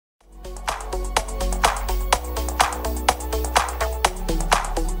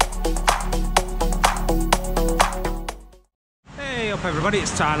up everybody,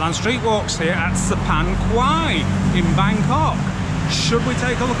 it's Thailand Street Walks here at Saphan Khwai in Bangkok. Should we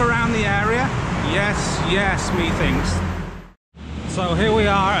take a look around the area? Yes, methinks. So here we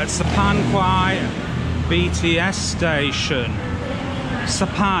are at Saphan Khwai BTS station.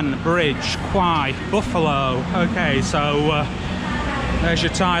 Saphan Bridge, Khwai, Buffalo. Okay, so there's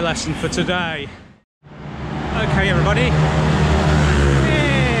your Thai lesson for today. Okay everybody,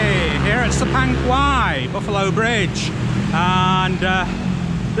 hey, here at Saphan Khwai, Buffalo Bridge. And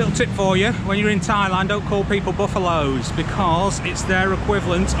little tip for you, when you're in Thailand, don't call people buffaloes because it's their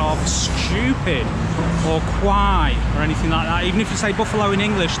equivalent of stupid or Khwai or anything like that. Even if you say buffalo in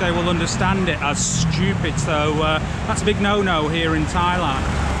English, they will understand it as stupid. So that's a big no-no here in Thailand.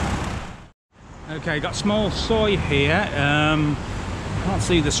 Okay, got small soy here. Can't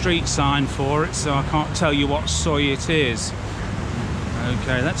see the street sign for it, so I can't tell you what soy it is.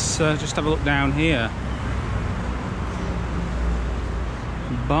 Okay, let's just have a look down here.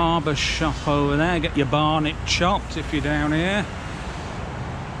 Barber shop over there, get your barnet chopped if you're down here.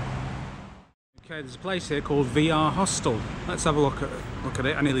 Okay, there's a place here called VR Hostel. Let's have a look at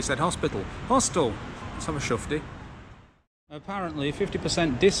it. I nearly said hospital. Hostel. Let's have a shufty. Apparently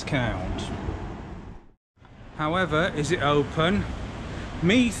 50% discount. However, is it open?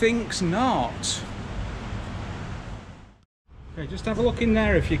 Me thinks not. Okay, just have a look in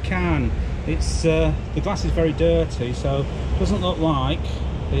there if you can. It's the glass is very dirty, so it doesn't look like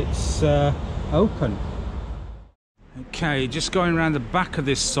it's open. Okay, just going around the back of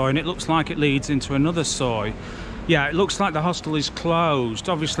this soy, and it looks like it leads into another soy. Yeah, it looks like the hostel is closed.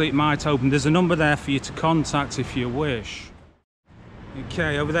 Obviously it might open. There's a number there for you to contact if you wish.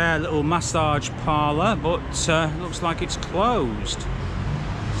 Okay, over there, a little massage parlour, but it looks like it's closed.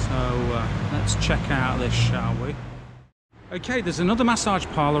 So let's check out this, shall we? Okay, there's another massage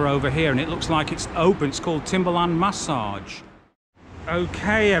parlour over here, and it looks like it's open. It's called Timberland Massage.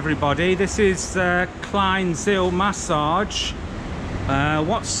 Okay, everybody, this is Klein Zil Massage.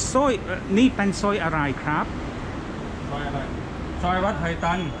 What soy? Ni pen soy arai krab? Soy wat hai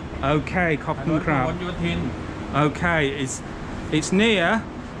tan. Okay, Cotton Crab. Okay, it's near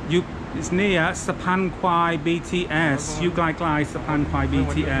Saphan Khwai BTS. You like Saphan Khwai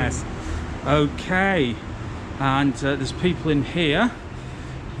BTS. Okay, and there's people in here.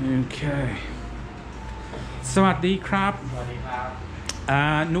 Okay. สวัสดีครับ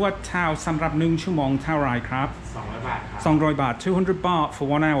นวดเท้าสำหรับ1 ชั่วโมงเท่าไหร่ครับ 200 บาทครับ 200 บาท 200 baht for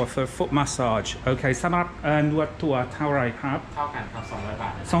 1 hour for foot massage. Okay, สำหรับนวดตัวเท่าไหร่ครับ เท่ากันครับ 200 บา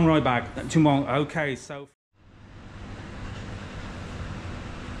ท 200 บาท ชั่วโมง Okay,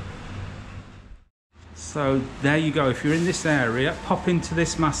 so there you go. If you're in this area, pop into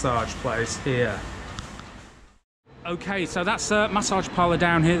this massage place here. Okay, so that's a massage parlour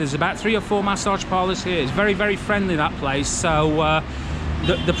down here. There's about 3 or 4 massage parlours here. It's very, very friendly, that place. So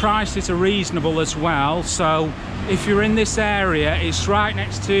the prices are reasonable as well. So if you're in this area, it's right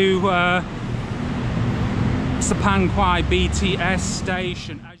next to Saphan Khwai BTS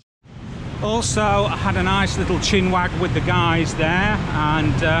station. Also, I had a nice little chinwag with the guys there,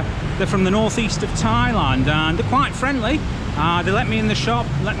 and they're from the northeast of Thailand, and they're quite friendly. They let me in the shop,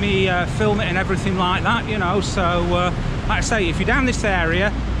 let me film it and everything like that, you know. So, like I say, if you're down this area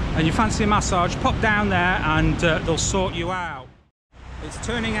and you fancy a massage, pop down there and they'll sort you out. It's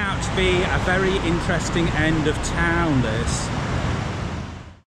turning out to be a very interesting end of town, this.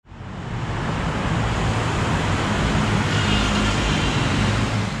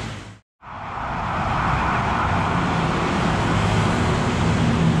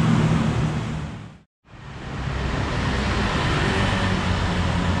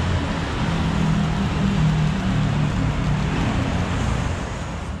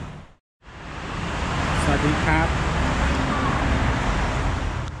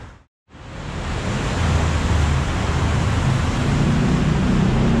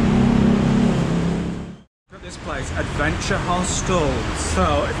 This place, Adventure Hostel. So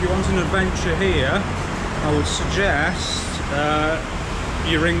if you want an adventure here, I would suggest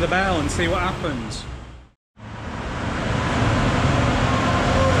you ring the bell and see what happens.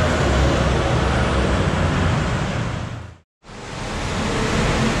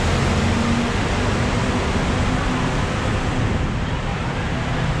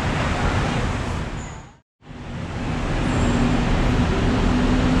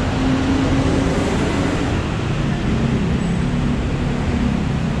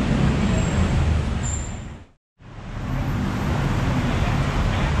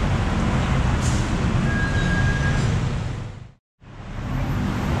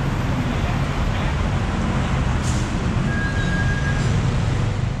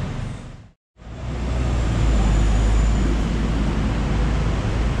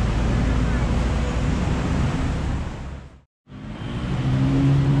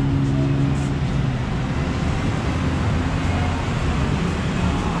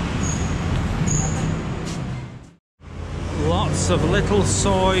 of little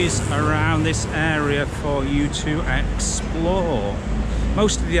soys around this area for you to explore.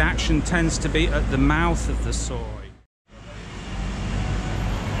 Most of the action tends to be at the mouth of the soy.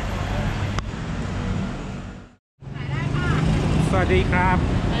 Sawasdee krab.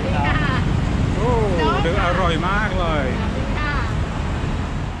 โอ้ดูอร่อยมากเลย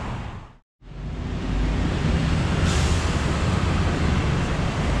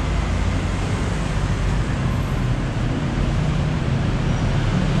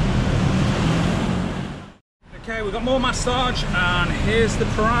Okay, we've got more massage and here's the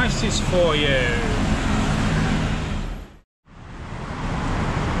prices for you.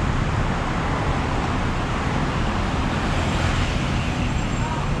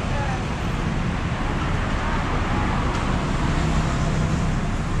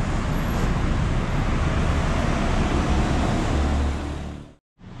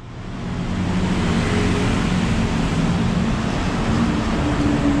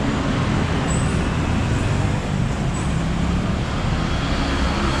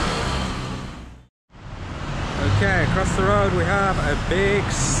 Okay, across the road we have a big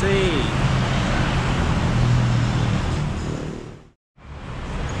sea.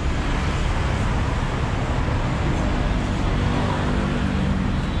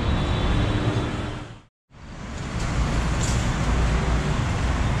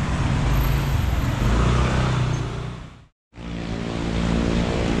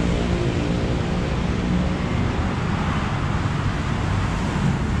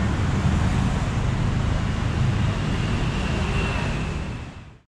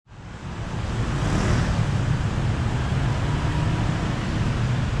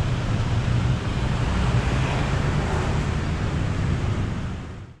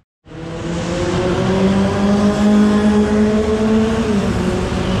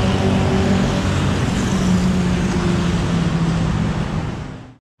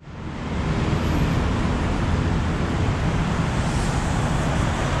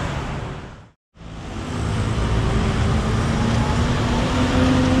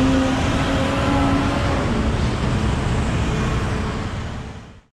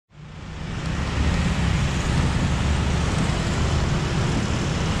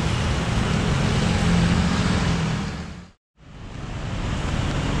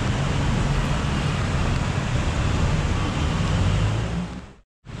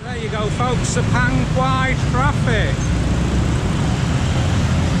 Go folks, Saphan Khwai traffic.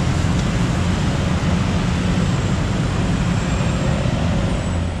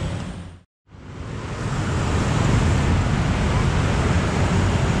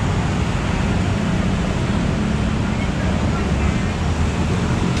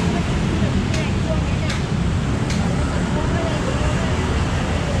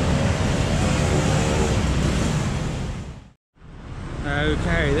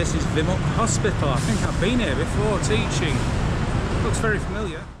 Okay, this is Bangkok Hospital. I think I've been here before teaching. Looks very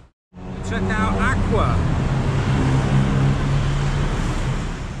familiar. Check out Aqua.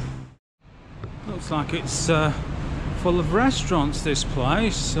 Looks like it's full of restaurants, this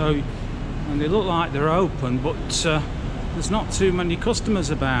place. So, and they look like they're open, but there's not too many customers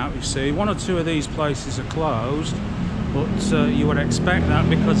about, you see. One or two of these places are closed, but you would expect that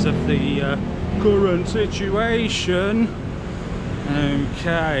because of the current situation.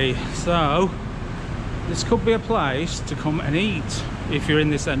 Okay, so this could be a place to come and eat if you're in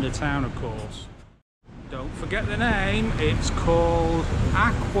this end of town, of course. Don't forget the name, it's called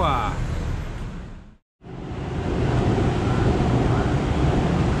Aqua.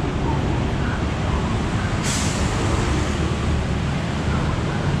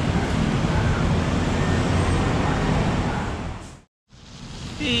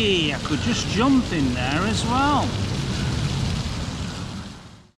 Hey, I could just jump in there as well.